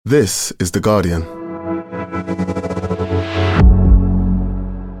This is The Guardian.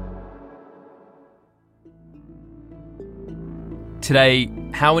 Today,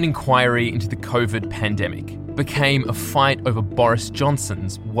 how an inquiry into the COVID pandemic became a fight over Boris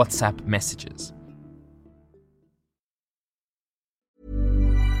Johnson's WhatsApp messages.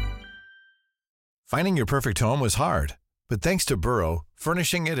 Finding your perfect home was hard, but thanks to Burrow,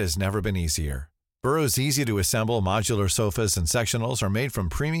 furnishing it has never been easier. Burrow's easy-to-assemble modular sofas and sectionals are made from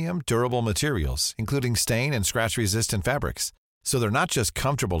premium, durable materials, including stain and scratch-resistant fabrics. So they're not just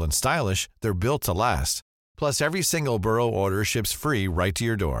comfortable and stylish, they're built to last. Plus, every single Burrow order ships free right to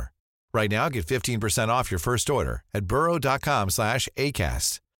your door. Right now, get 15% off your first order at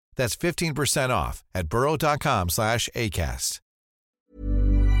burrow.com/ACAST. That's 15% off at burrow.com/ACAST.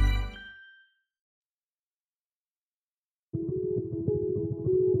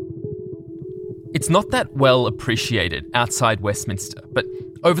 It's not that well appreciated outside Westminster, but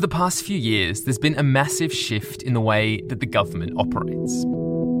over the past few years, there's been a massive shift in the way that the government operates.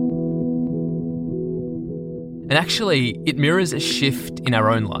 And actually, it mirrors a shift in our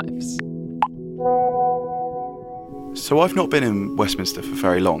own lives. So I've not been in Westminster for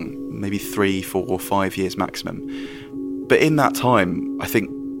very long, maybe 3, 4, 5 years maximum. But in that time, I think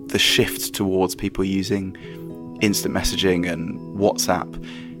the shift towards people using instant messaging and WhatsApp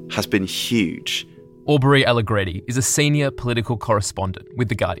has been huge. Aubrey Allegretti is a senior political correspondent with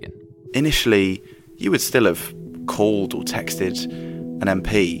The Guardian. Initially, you would still have called or texted an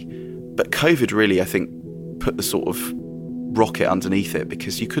MP, but COVID really, I think, put the sort of rocket underneath it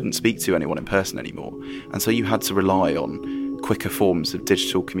because you couldn't speak to anyone in person anymore. And so you had to rely on quicker forms of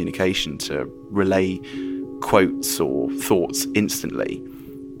digital communication to relay quotes or thoughts instantly.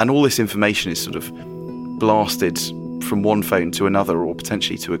 And all this information is sort of blasted from one phone to another or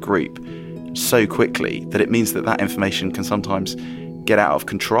potentially to a group so quickly that it means that that information can sometimes get out of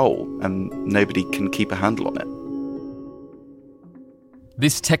control and nobody can keep a handle on it.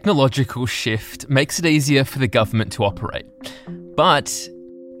 This technological shift makes it easier for the government to operate. But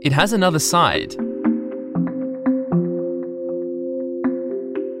it has another side.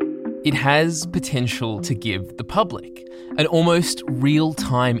 It has potential to give the public an almost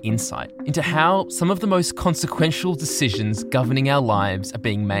real-time insight into how some of the most consequential decisions governing our lives are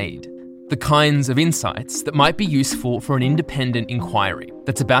being made. The kinds of insights that might be useful for an independent inquiry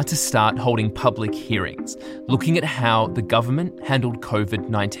that's about to start holding public hearings, looking at how the government handled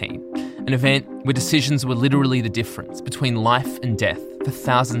COVID-19, an event where decisions were literally the difference between life and death for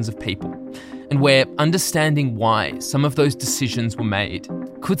thousands of people, and where understanding why some of those decisions were made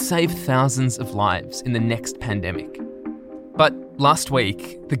could save thousands of lives in the next pandemic. But last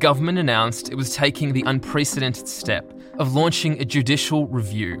week, the government announced it was taking the unprecedented step of launching a judicial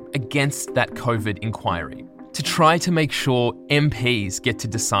review against that COVID inquiry to try to make sure MPs get to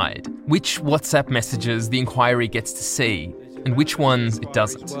decide which WhatsApp messages the inquiry gets to see and which ones it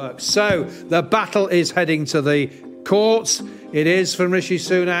doesn't. So the battle is heading to the courts. It is, from Rishi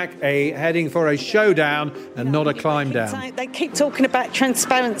Sunak, heading for a showdown and not a climb down. They keep talking about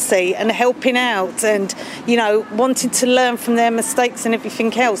transparency and helping out and, wanting to learn from their mistakes and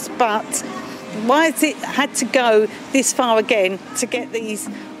everything else. But why has it had to go this far again to get these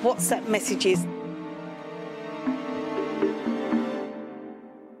WhatsApp messages?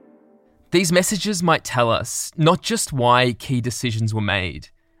 These messages might tell us not just why key decisions were made,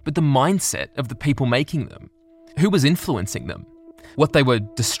 but the mindset of the people making them, who was influencing them, what they were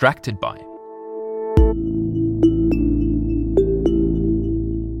distracted by.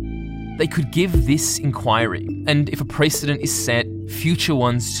 They could give this inquiry, and if a precedent is set, future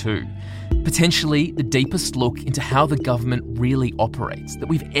ones too, potentially the deepest look into how the government really operates that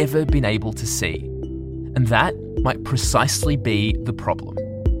we've ever been able to see. And that might precisely be the problem.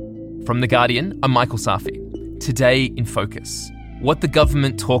 From The Guardian, I'm Michael Safi. Today in Focus, what the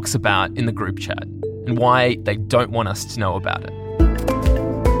government talks about in the group chat and why they don't want us to know about it.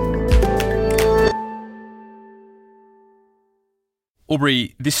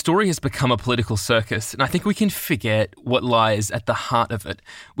 Aubrey, this story has become a political circus, and I think we can forget what lies at the heart of it,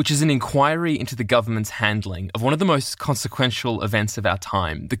 which is an inquiry into the government's handling of one of the most consequential events of our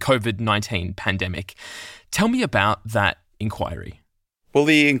time, the COVID-19 pandemic. Tell me about that inquiry. Well,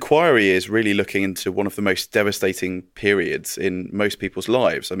 the inquiry is really looking into one of the most devastating periods in most people's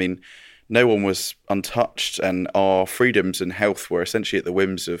lives. I mean, no one was untouched, and our freedoms and health were essentially at the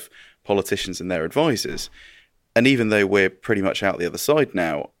whims of politicians and their advisors. And even though we're pretty much out the other side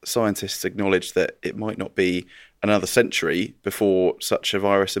now, scientists acknowledge that it might not be another century before such a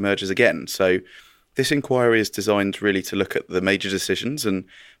virus emerges again. So This inquiry is designed really to look at the major decisions and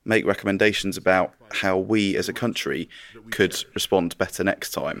make recommendations about how we as a country could respond better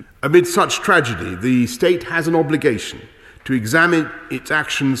next time. Amid such tragedy, the state has an obligation to examine its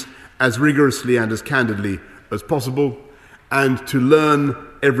actions as rigorously and as candidly as possible and to learn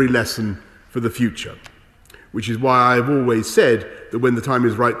every lesson for the future, which is why I've always said that when the time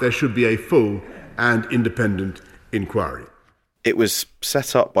is right, there should be a full and independent inquiry. It was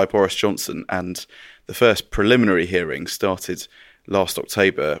set up by Boris Johnson, and the first preliminary hearing started last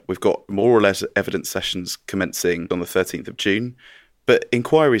October. We've got more or less evidence sessions commencing on the 13th of June, but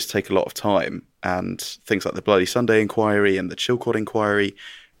inquiries take a lot of time, and things like the Bloody Sunday inquiry and the Chilcot inquiry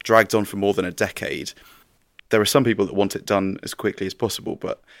dragged on for more than a decade. There are some people that want it done as quickly as possible,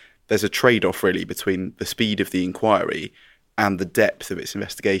 but there's a trade-off really between the speed of the inquiry and the depth of its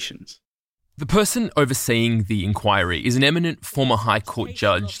investigations. The person overseeing the inquiry is an eminent former High Court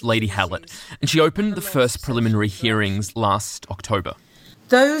judge, Lady Hallett, and she opened the first preliminary hearings last October.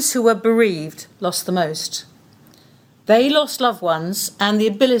 Those who were bereaved lost the most. They lost loved ones and the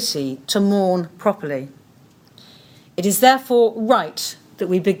ability to mourn properly. It is therefore right that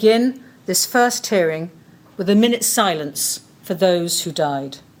we begin this first hearing with a minute's silence for those who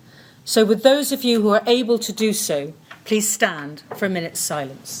died. So with those of you who are able to do so, please stand for a minute's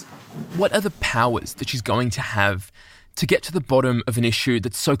silence. What are the powers that she's going to have to get to the bottom of an issue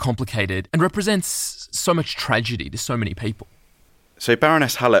that's so complicated and represents so much tragedy to so many people? So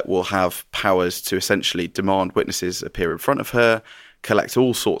Baroness Hallett will have powers to essentially demand witnesses appear in front of her, collect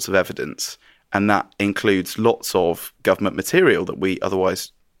all sorts of evidence, and that includes lots of government material that we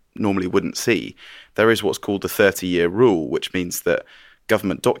otherwise normally wouldn't see. There is what's called the 30-year rule, which means that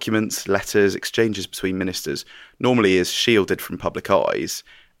government documents, letters, exchanges between ministers normally is shielded from public eyes,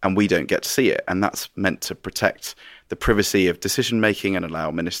 and we don't get to see it. And that's meant to protect the privacy of decision-making and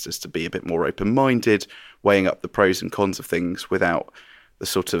allow ministers to be a bit more open-minded, weighing up the pros and cons of things without the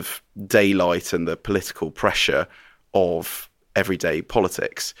sort of daylight and the political pressure of everyday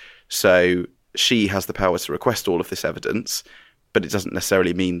politics. So she has the power to request all of this evidence, but it doesn't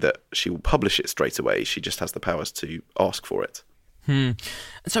necessarily mean that she will publish it straight away. She just has the powers to ask for it.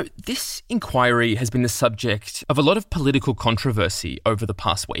 So this inquiry has been the subject of a lot of political controversy over the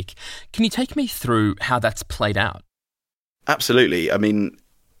past week. Can you take me through how that's played out? Absolutely. I mean,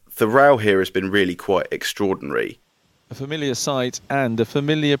 the row here has been really quite extraordinary. A familiar sight and a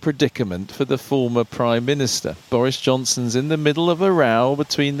familiar predicament for the former Prime Minister. Boris Johnson's in the middle of a row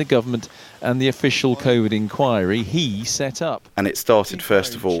between the government and the official COVID inquiry he set up. And it started,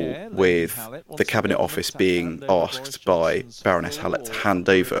 first of all, with the Cabinet Office being asked by Baroness Hallett to hand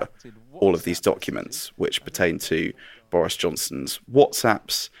over all of these documents, which pertain to Boris Johnson's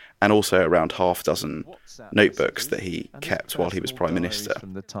WhatsApps and also around half a dozen notebooks that he kept while he was Prime Minister.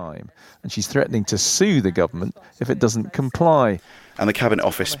 From the time. And she's threatening to sue the government if it doesn't comply. And the Cabinet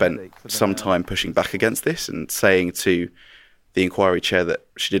Office spent some time pushing back against this and saying to the inquiry chair that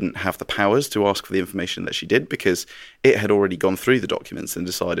she didn't have the powers to ask for the information that she did because it had already gone through the documents and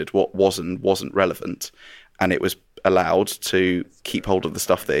decided what was and wasn't relevant. And it was allowed to keep hold of the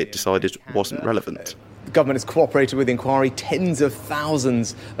stuff that it decided wasn't relevant. The government has cooperated with the inquiry. Tens of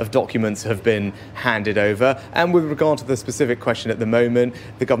thousands of documents have been handed over. And with regard to the specific question at the moment,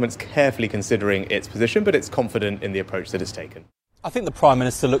 the government's carefully considering its position, but it's confident in the approach that it's taken. I think the Prime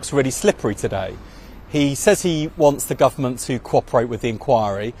Minister looks really slippery today. He says he wants the government to cooperate with the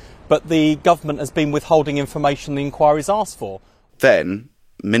inquiry, but the government has been withholding information the inquiry's asked for. Then,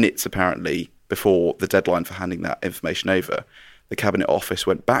 minutes apparently before the deadline for handing that information over, the Cabinet Office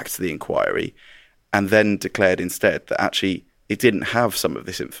went back to the inquiry and then declared instead that actually it didn't have some of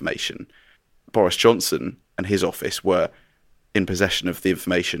this information. Boris Johnson and his office were in possession of the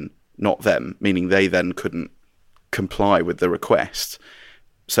information, not them, meaning they then couldn't comply with the request.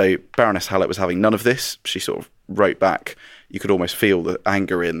 So Baroness Hallett was having none of this. She sort of wrote back. You could almost feel the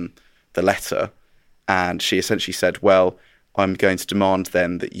anger in the letter. And she essentially said, well, I'm going to demand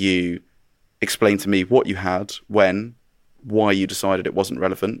then that you explain to me what you had, when, why you decided it wasn't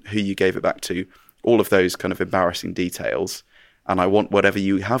relevant, who you gave it back to, all of those kind of embarrassing details, and I want whatever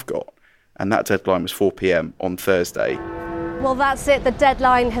you have got. And that deadline was 4 p.m. on Thursday. Well, that's it. The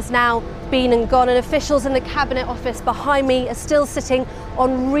deadline has now been and gone, and officials in the Cabinet Office behind me are still sitting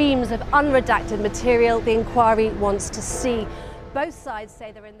on reams of unredacted material the inquiry wants to see. Both sides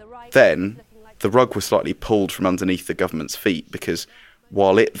say they're in the right. Then the rug was slightly pulled from underneath the government's feet, because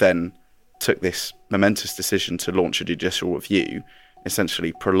while it then took this momentous decision to launch a judicial review,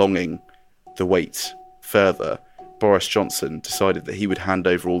 essentially prolonging the wait further, Boris Johnson decided that he would hand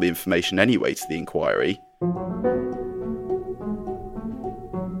over all the information anyway to the inquiry.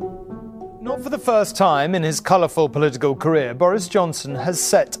 Not Not for the first time in his colourful political career, Boris Johnson has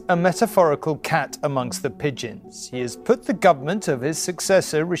set a metaphorical cat amongst the pigeons. He has put the government of his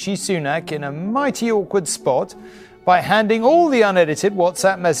successor, Rishi Sunak, in a mighty awkward spot by handing all the unedited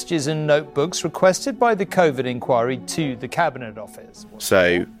WhatsApp messages and notebooks requested by the COVID inquiry to the Cabinet Office.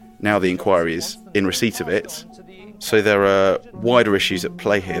 So now the inquiry is in receipt of it. So there are wider issues at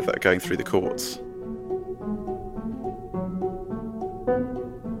play here that are going through the courts.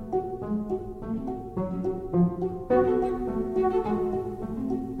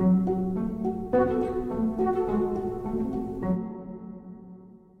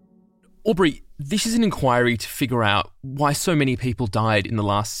 Aubrey, this is an inquiry to figure out why so many people died in the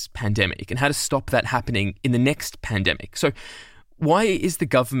last pandemic and how to stop that happening in the next pandemic. So why is the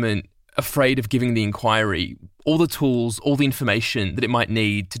government afraid of giving the inquiry all the tools, all the information that it might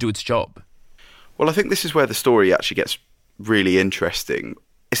need to do its job? Well, I think this is where the story actually gets really interesting.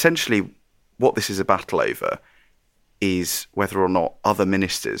 Essentially, what this is a battle over is whether or not other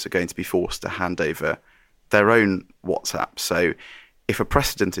ministers are going to be forced to hand over their own WhatsApp. So if a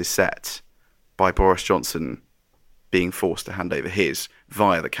precedent is set by Boris Johnson being forced to hand over his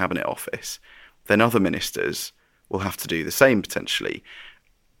via the Cabinet Office, then other ministers will have to do the same potentially.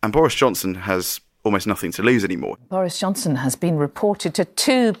 And Boris Johnson has almost nothing to lose anymore. Boris Johnson has been reported to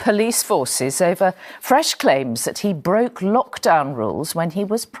 2 police forces over fresh claims that he broke lockdown rules when he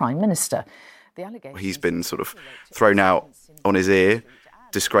was Prime Minister. He's been sort of thrown out on his ear,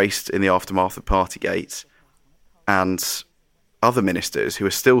 disgraced in the aftermath of Partygate, and other ministers who are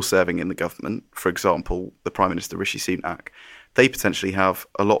still serving in the government, for example, the Prime Minister Rishi Sunak, they potentially have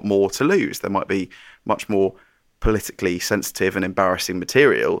a lot more to lose. There might be much more politically sensitive and embarrassing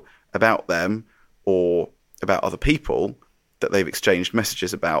material about them or about other people that they've exchanged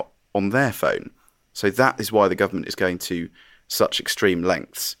messages about on their phone. So that is why the government is going to such extreme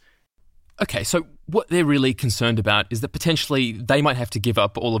lengths. Okay, so what they're really concerned about is that potentially they might have to give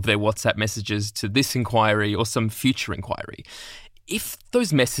up all of their WhatsApp messages to this inquiry or some future inquiry. If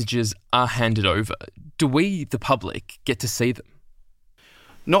those messages are handed over, do we, the public, get to see them?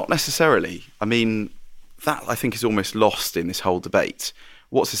 Not necessarily. I mean, that I think is almost lost in this whole debate.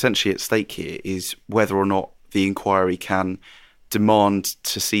 What's essentially at stake here is whether or not the inquiry can demand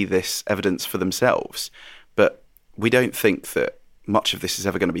to see this evidence for themselves. But we don't think that much of this is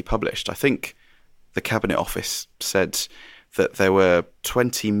ever going to be published. I think the Cabinet Office said that there were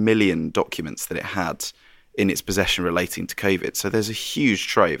 20 million documents that it had in its possession relating to COVID. So there's a huge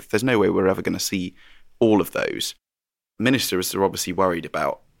trove. There's no way we're ever going to see all of those. Ministers are obviously worried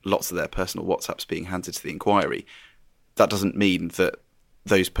about lots of their personal WhatsApps being handed to the inquiry. That doesn't mean that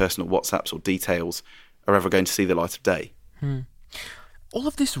those personal WhatsApps or details are ever going to see the light of day. All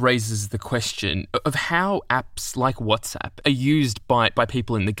of this raises the question of how apps like WhatsApp are used by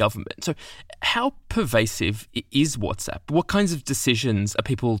people in the government. So how pervasive is WhatsApp? What kinds of decisions are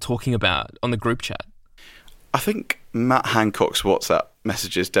people talking about on the group chat? I think Matt Hancock's WhatsApp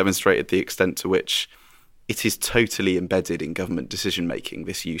messages demonstrated the extent to which it is totally embedded in government decision-making,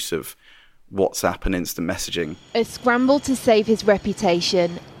 this use of WhatsApp and instant messaging. A scramble to save his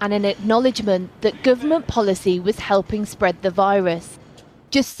reputation and an acknowledgement that government policy was helping spread the virus.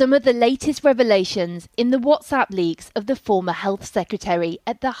 Just some of the latest revelations in the WhatsApp leaks of the former health secretary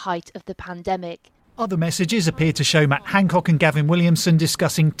at the height of the pandemic. Other messages appear to show Matt Hancock and Gavin Williamson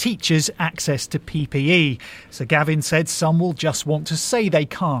discussing teachers' access to PPE. So Gavin said some will just want to say they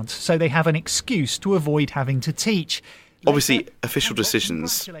can't, so they have an excuse to avoid having to teach. Obviously, official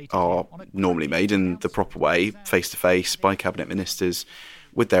decisions are normally made in the proper way, face-to-face, by cabinet ministers,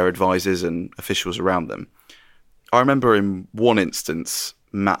 with their advisors and officials around them. I remember in one instance,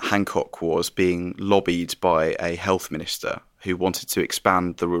 Matt Hancock was being lobbied by a health minister who wanted to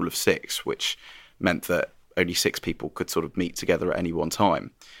expand the rule of 6, which meant that only 6 people could sort of meet together at any one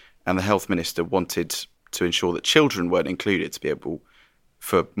time. And the health minister wanted to ensure that children weren't included, to be able,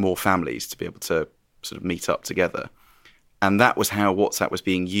 for more families to be able to sort of meet up together. And that was how WhatsApp was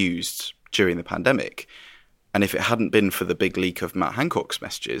being used during the pandemic. And if it hadn't been for the big leak of Matt Hancock's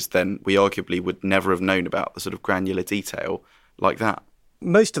messages, then we arguably would never have known about the sort of granular detail like that.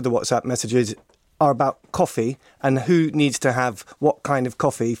 Most of the WhatsApp messages are about coffee and who needs to have what kind of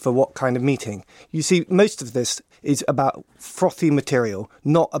coffee for what kind of meeting. You see, most of this is about frothy material,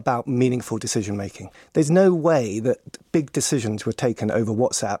 not about meaningful decision-making. There's no way that big decisions were taken over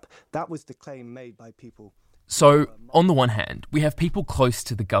WhatsApp. That was the claim made by people. So, on the one hand, we have people close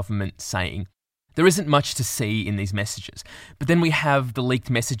to the government saying there isn't much to see in these messages. But then we have the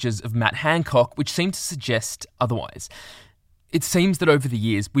leaked messages of Matt Hancock, which seem to suggest otherwise. It seems that over the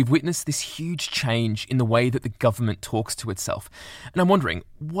years, we've witnessed this huge change in the way that the government talks to itself. And I'm wondering,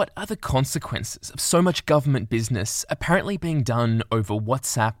 what are the consequences of so much government business apparently being done over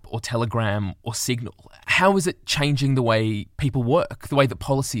WhatsApp or Telegram or Signal? How is it changing the way people work, the way that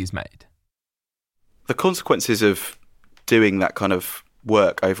policy is made? The consequences of doing that kind of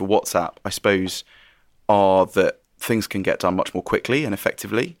work over WhatsApp, I suppose, are that things can get done much more quickly and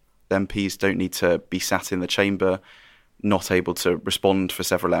effectively. MPs don't need to be sat in the chamber not able to respond for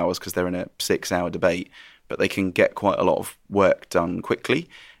several hours because they're in a 6-hour debate, but they can get quite a lot of work done quickly.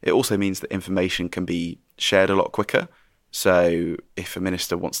 It also means that information can be shared a lot quicker. So if a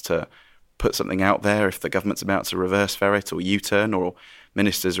minister wants to put something out there, if the government's about to reverse ferret or U-turn, or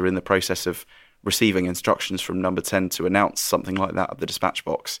ministers are in the process of receiving instructions from Number 10 to announce something like that at the dispatch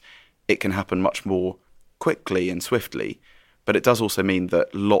box, it can happen much more quickly and swiftly. But it does also mean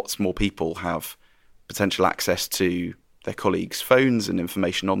that lots more people have potential access to their colleagues' phones and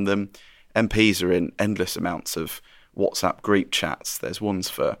information on them. MPs are in endless amounts of WhatsApp group chats. There's ones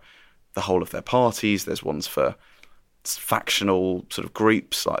for the whole of their parties. There's ones for factional sort of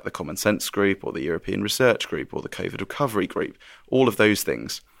groups like the Common Sense Group or the European Research Group or the COVID Recovery Group, all of those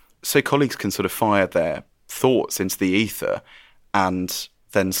things. So colleagues can sort of fire their thoughts into the ether, and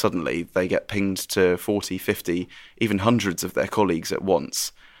then suddenly they get pinged to 40, 50, even hundreds of their colleagues at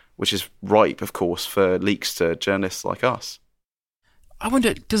once, which is ripe, of course, for leaks to journalists like us. I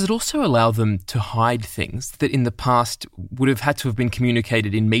wonder, does it also allow them to hide things that in the past would have had to have been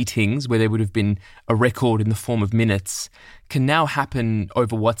communicated in meetings where there would have been a record in the form of minutes, can now happen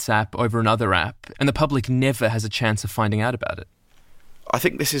over WhatsApp, over another app, and the public never has a chance of finding out about it? I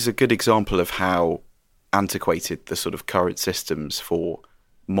think this is a good example of how antiquated the sort of current systems for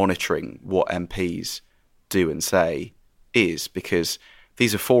monitoring what MPs do and say is, because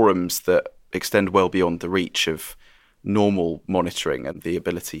these are forums that extend well beyond the reach of normal monitoring and the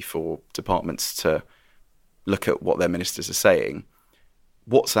ability for departments to look at what their ministers are saying.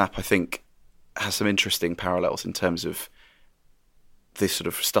 WhatsApp, I think, has some interesting parallels in terms of this sort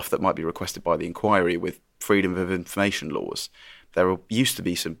of stuff that might be requested by the inquiry with freedom of information laws. There used to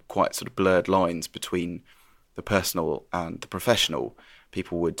be some quite sort of blurred lines between the personal and the professional.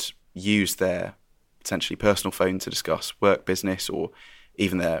 People would use their potentially personal phone to discuss work business, or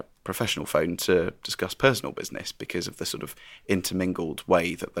even their professional phone to discuss personal business, because of the sort of intermingled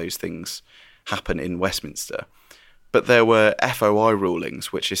way that those things happen in Westminster. But there were FOI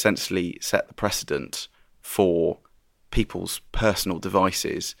rulings which essentially set the precedent for people's personal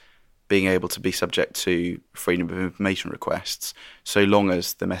devices being able to be subject to freedom of information requests, so long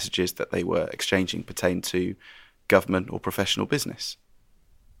as the messages that they were exchanging pertained to government or professional business.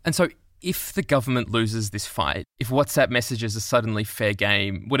 And so if the government loses this fight, if WhatsApp messages are suddenly fair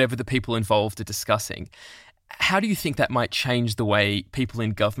game, whatever the people involved are discussing, how do you think that might change the way people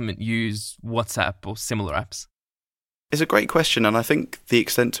in government use WhatsApp or similar apps? It's a great question, and I think the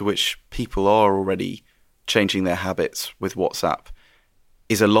extent to which people are already changing their habits with WhatsApp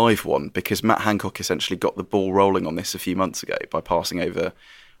is a live one, because Matt Hancock essentially got the ball rolling on this a few months ago by passing over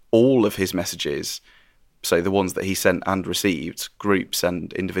all of his messages, so the ones that he sent and received, groups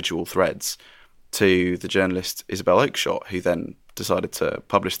and individual threads, to the journalist Isabel Oakeshott, who then decided to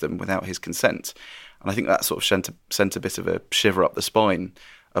publish them without his consent. And I think that sort of sent a bit of a shiver up the spine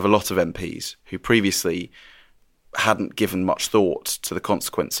of a lot of MPs who previously hadn't given much thought to the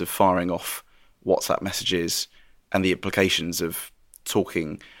consequence of firing off WhatsApp messages and the implications of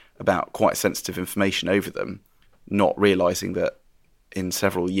talking about quite sensitive information over them, not realising that in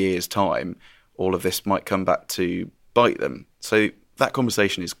several years' time all of this might come back to bite them. So that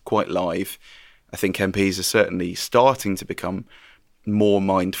conversation is quite live. I think MPs are certainly starting to become more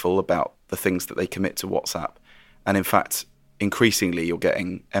mindful about the things that they commit to WhatsApp. And in fact, increasingly you're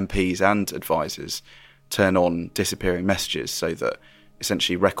getting MPs and advisors turn on disappearing messages, so that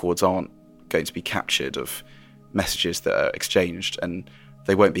essentially records aren't going to be captured of messages that are exchanged, and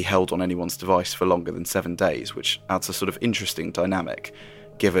they won't be held on anyone's device for longer than 7 days, which adds a sort of interesting dynamic,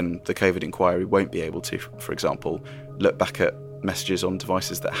 given the COVID inquiry won't be able to, for example, look back at messages on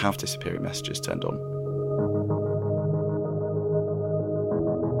devices that have disappearing messages turned on.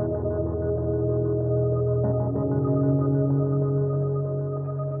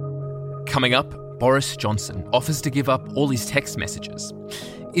 Coming up, Boris Johnson offers to give up all his text messages.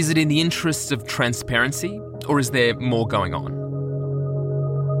 Is it in the interests of transparency, or is there more going on?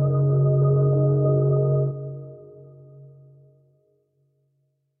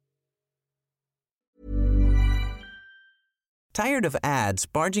 Tired of ads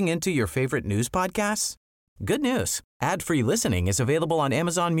barging into your favorite news podcasts? Good news. Ad-free listening is available on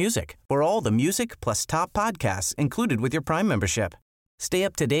Amazon Music for all the music plus top podcasts included with your Prime membership. Stay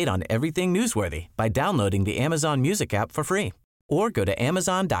up to date on everything newsworthy by downloading the Amazon Music app for free or go to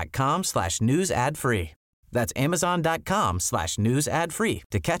amazon.com/news ad free. That's amazon.com/news ad free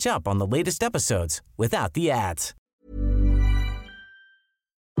to catch up on the latest episodes without the ads.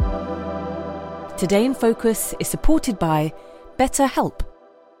 Today in Focus is supported by BetterHelp.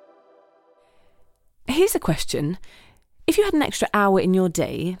 Here's a question. If you had an extra hour in your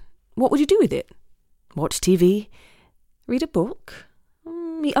day, what would you do with it? Watch TV? Read a book?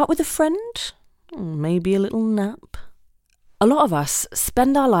 Meet up with a friend? Maybe a little nap? A lot of us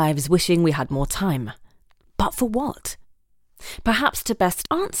spend our lives wishing we had more time. But for what? Perhaps to best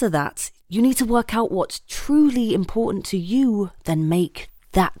answer that, you need to work out what's truly important to you, then make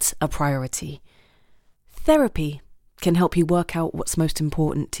that a priority. Therapy can help you work out what's most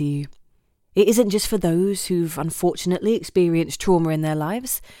important to you. It isn't just for those who've unfortunately experienced trauma in their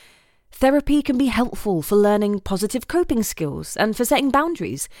lives. Therapy can be helpful for learning positive coping skills and for setting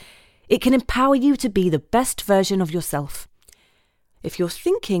boundaries. It can empower you to be the best version of yourself. If you're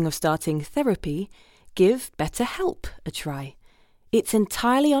thinking of starting therapy, give BetterHelp a try. It's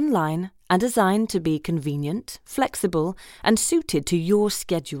entirely online and designed to be convenient, flexible, and suited to your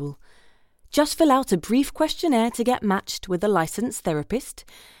schedule. Just fill out a brief questionnaire to get matched with a licensed therapist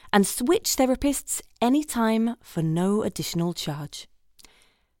and switch therapists anytime for no additional charge.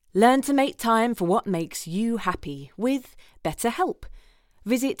 Learn to make time for what makes you happy with BetterHelp.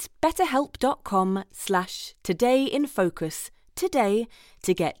 Visit betterhelp.com/todayinfocus today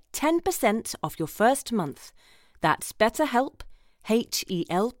to get 10% off your first month. That's BetterHelp,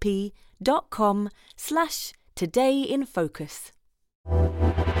 HELP.com/todayinfocus.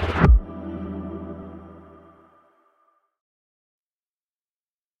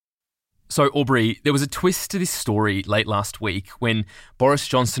 So, Aubrey, there was a twist to this story late last week when Boris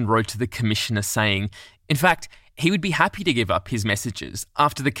Johnson wrote to the Commissioner saying, in fact, he would be happy to give up his messages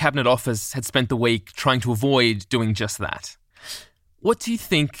after the Cabinet Office had spent the week trying to avoid doing just that. What do you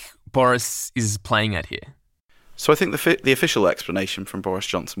think Boris is playing at here? So I think the official explanation from Boris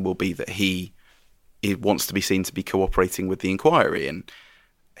Johnson will be that he wants to be seen to be cooperating with the inquiry, and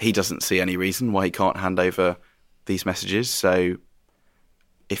he doesn't see any reason why he can't hand over these messages. So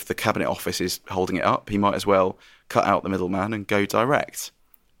if the Cabinet Office is holding it up, he might as well cut out the middleman and go direct.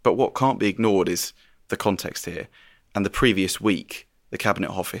 But what can't be ignored is the context here. And the previous week, the Cabinet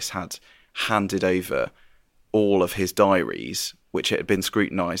Office had handed over all of his diaries, which it had been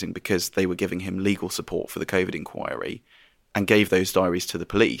scrutinising because they were giving him legal support for the COVID inquiry, and gave those diaries to the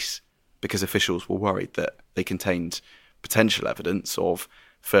police because officials were worried that they contained potential evidence of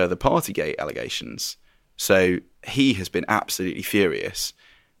further Partygate allegations. So he has been absolutely furious.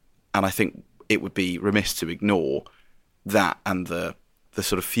 And I think it would be remiss to ignore that and the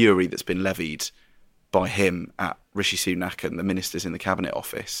sort of fury that's been levied by him at Rishi Sunak and the ministers in the Cabinet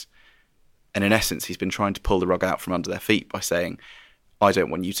Office. And in essence, he's been trying to pull the rug out from under their feet by saying, I don't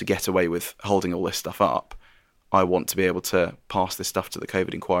want you to get away with holding all this stuff up. I want to be able to pass this stuff to the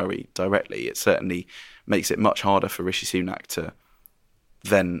COVID inquiry directly. It certainly makes it much harder for Rishi Sunak to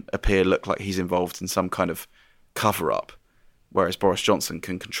then look like he's involved in some kind of cover-up. Whereas Boris Johnson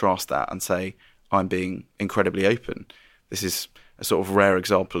can contrast that and say, I'm being incredibly open. This is a sort of rare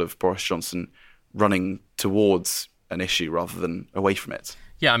example of Boris Johnson running towards an issue rather than away from it.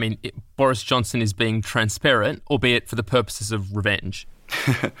 Yeah, I mean, Boris Johnson is being transparent, albeit for the purposes of revenge.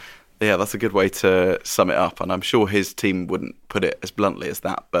 Yeah, that's a good way to sum it up. And I'm sure his team wouldn't put it as bluntly as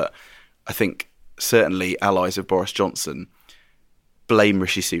that. But I think certainly allies of Boris Johnson blame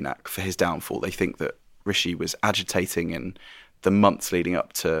Rishi Sunak for his downfall. They think that Rishi was agitating in the months leading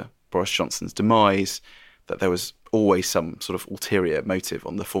up to Boris Johnson's demise, that there was always some sort of ulterior motive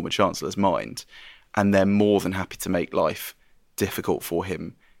on the former Chancellor's mind, and they're more than happy to make life difficult for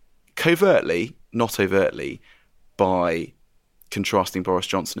him, covertly, not overtly, by contrasting Boris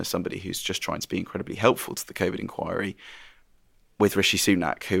Johnson as somebody who's just trying to be incredibly helpful to the COVID inquiry with Rishi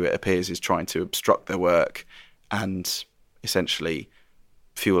Sunak, who it appears is trying to obstruct their work and essentially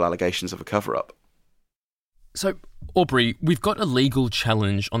fuel allegations of a cover-up. So, Aubrey, we've got a legal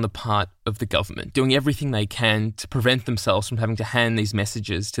challenge on the part of the government, doing everything they can to prevent themselves from having to hand these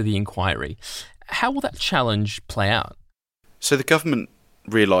messages to the inquiry. How will that challenge play out? So the government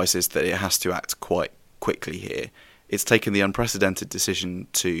realises that it has to act quite quickly here. It's taken the unprecedented decision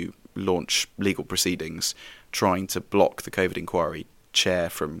to launch legal proceedings trying to block the COVID inquiry chair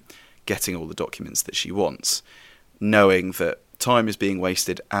from getting all the documents that she wants, knowing that time is being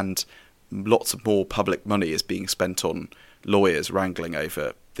wasted and lots of more public money is being spent on lawyers wrangling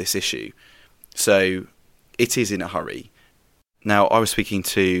over this issue. So it is in a hurry. Now, I was speaking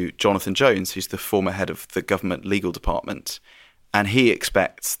to Jonathan Jones, who's the former head of the government legal department, and he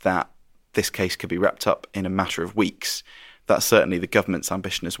expects that this case could be wrapped up in a matter of weeks. That's certainly the government's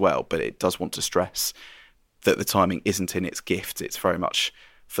ambition as well, but it does want to stress that the timing isn't in its gift. It's very much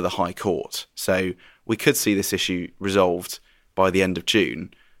for the High Court. So we could see this issue resolved by the end of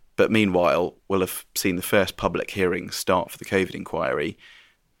June, but meanwhile, we'll have seen the first public hearings start for the COVID inquiry,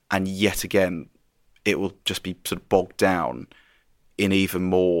 and yet again, it will just be sort of bogged down in even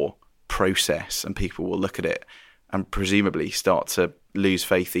more process, and people will look at it and presumably start to lose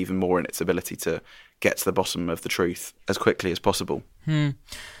faith even more in its ability to get to the bottom of the truth as quickly as possible.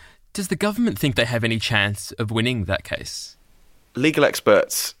 Does the government think they have any chance of winning that case? Legal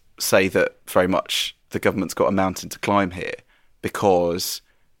experts say that very much the government's got a mountain to climb here because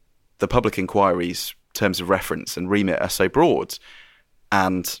the public inquiry's terms of reference and remit are so broad,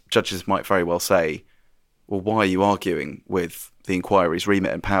 and judges might very well say, well, why are you arguing with the inquiry's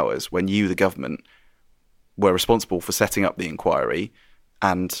remit and powers when you, the government, were responsible for setting up the inquiry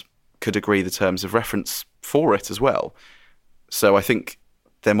and could agree the terms of reference for it as well? So I think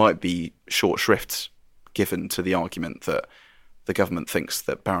there might be short shrift given to the argument that the government thinks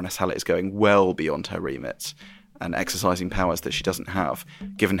that Baroness Hallett is going well beyond her remit and exercising powers that she doesn't have,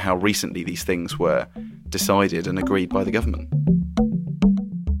 given how recently these things were decided and agreed by the government.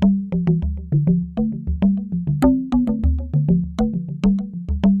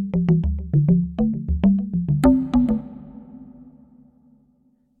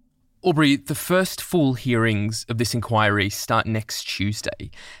 Aubrey, the first full hearings of this inquiry start next Tuesday.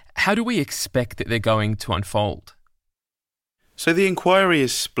 How do we expect that they're going to unfold? So the inquiry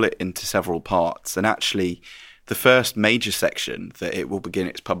is split into several parts, and actually the first major section that it will begin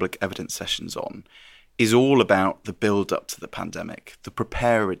its public evidence sessions on is all about the build-up to the pandemic, the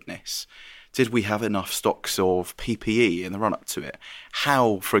preparedness. Did we have enough stocks of PPE in the run-up to it?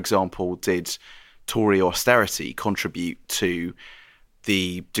 How, for example, did Tory austerity contribute to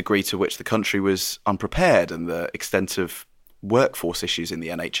the degree to which the country was unprepared and the extent of workforce issues in the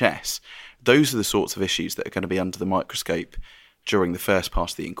NHS? Those are the sorts of issues that are going to be under the microscope during the first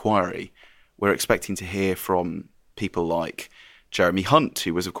part of the inquiry. We're expecting to hear from people like Jeremy Hunt,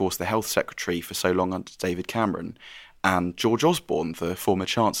 who was, of course, the Health Secretary for so long under David Cameron, and George Osborne, the former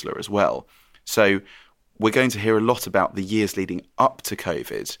Chancellor, as well. So we're going to hear a lot about the years leading up to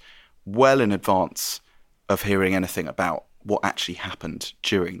COVID, well in advance of hearing anything about what actually happened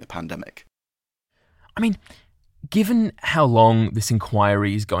during the pandemic. I mean, given how long this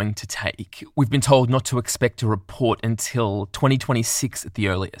inquiry is going to take, we've been told not to expect a report until 2026 at the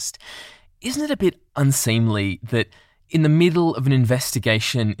earliest. Isn't it a bit unseemly that in the middle of an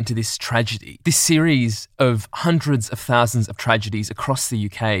investigation into this tragedy, this series of hundreds of thousands of tragedies across the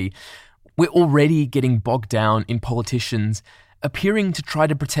UK, we're already getting bogged down in politicians appearing to try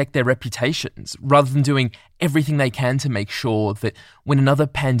to protect their reputations rather than doing everything they can to make sure that when another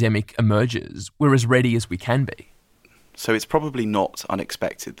pandemic emerges, we're as ready as we can be? So it's probably not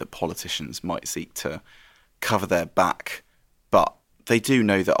unexpected that politicians might seek to cover their back, but they do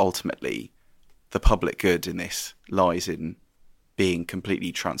know that ultimately the public good in this lies in being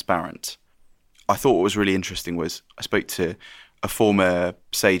completely transparent. I thought what was really interesting was I spoke to a former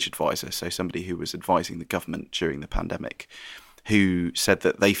SAGE advisor, so somebody who was advising the government during the pandemic, who said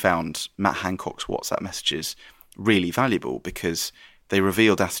that they found Matt Hancock's WhatsApp messages really valuable because they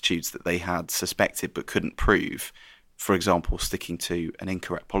revealed attitudes that they had suspected but couldn't prove. For example, sticking to an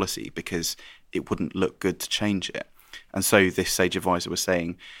incorrect policy because it wouldn't look good to change it. And so this SAGE advisor was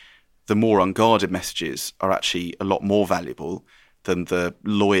saying the more unguarded messages are actually a lot more valuable than the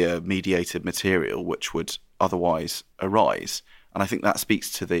lawyer-mediated material which would otherwise arise. And I think that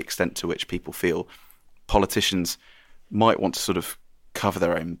speaks to the extent to which people feel politicians might want to sort of cover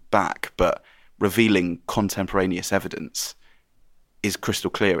their own back, but revealing contemporaneous evidence is crystal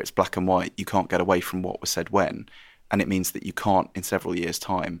clear. It's black and white. You can't get away from what was said when. And it means that you can't, in several years'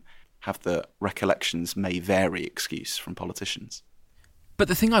 time, have the recollections may vary excuse from politicians. But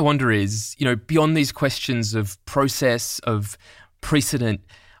the thing I wonder is, beyond these questions of process, of precedent,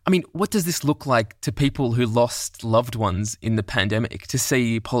 I mean, what does this look like to people who lost loved ones in the pandemic, to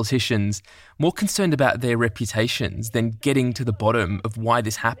see politicians more concerned about their reputations than getting to the bottom of why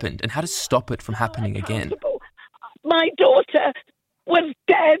this happened and how to stop it from happening again? My daughter was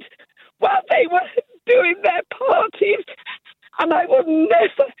dead while they were doing their parties, and I will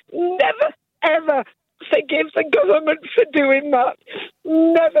never, ever forgive the government for doing that.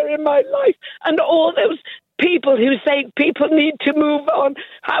 Never in my life. And all those people who say people need to move on.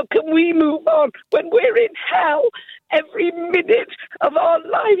 How can we move on when we're in hell every minute of our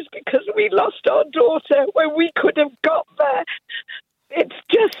lives because we lost our daughter when we could have got there. It's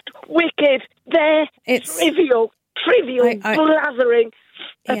just wicked. They're trivial blathering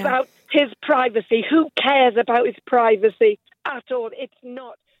about his privacy. Who cares about his privacy at all? It's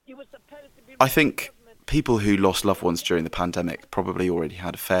not. You were supposed to be... I think people who lost loved ones during the pandemic probably already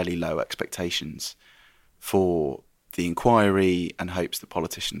had fairly low expectations for the inquiry and hopes that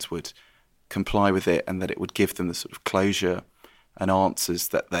politicians would comply with it and that it would give them the sort of closure and answers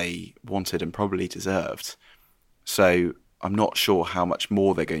that they wanted and probably deserved. So I'm not sure how much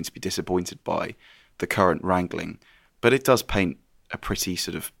more they're going to be disappointed by the current wrangling, but it does paint a pretty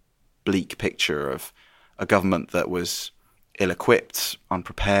sort of bleak picture of a government that was ill-equipped,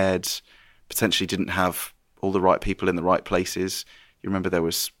 unprepared, potentially didn't have all the right people in the right places. You remember there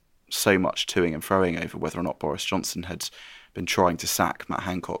was so much toing and froing over whether or not Boris Johnson had been trying to sack Matt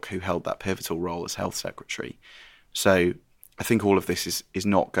Hancock, who held that pivotal role as health secretary. So I think all of this is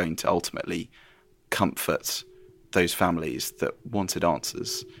not going to ultimately comfort those families that wanted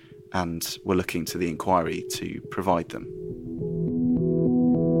answers and were looking to the inquiry to provide them.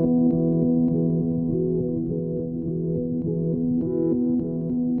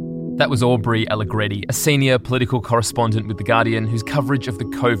 That was Aubrey Allegretti, a senior political correspondent with The Guardian whose coverage of the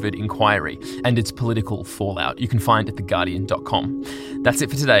COVID inquiry and its political fallout you can find at theguardian.com. That's it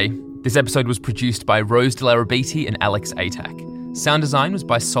for today. This episode was produced by Rose de la Rabiti and Alex Atack. Sound design was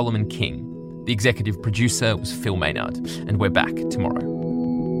by Solomon King. The executive producer was Phil Maynard. And we're back tomorrow.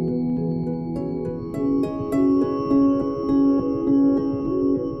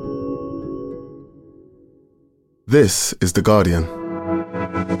 This is The Guardian.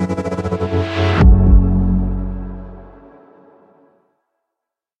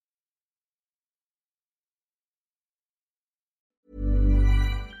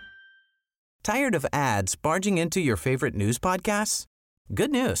 Tired of ads barging into your favorite news podcasts?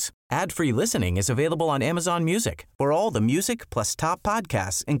 Good news. Ad-free listening is available on Amazon Music for all the music plus top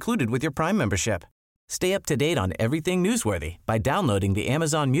podcasts included with your Prime membership. Stay up to date on everything newsworthy by downloading the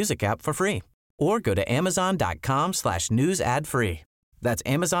Amazon Music app for free or go to amazon.com/news ad free. That's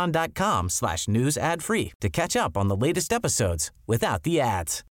amazon.com/news ad free to catch up on the latest episodes without the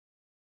ads.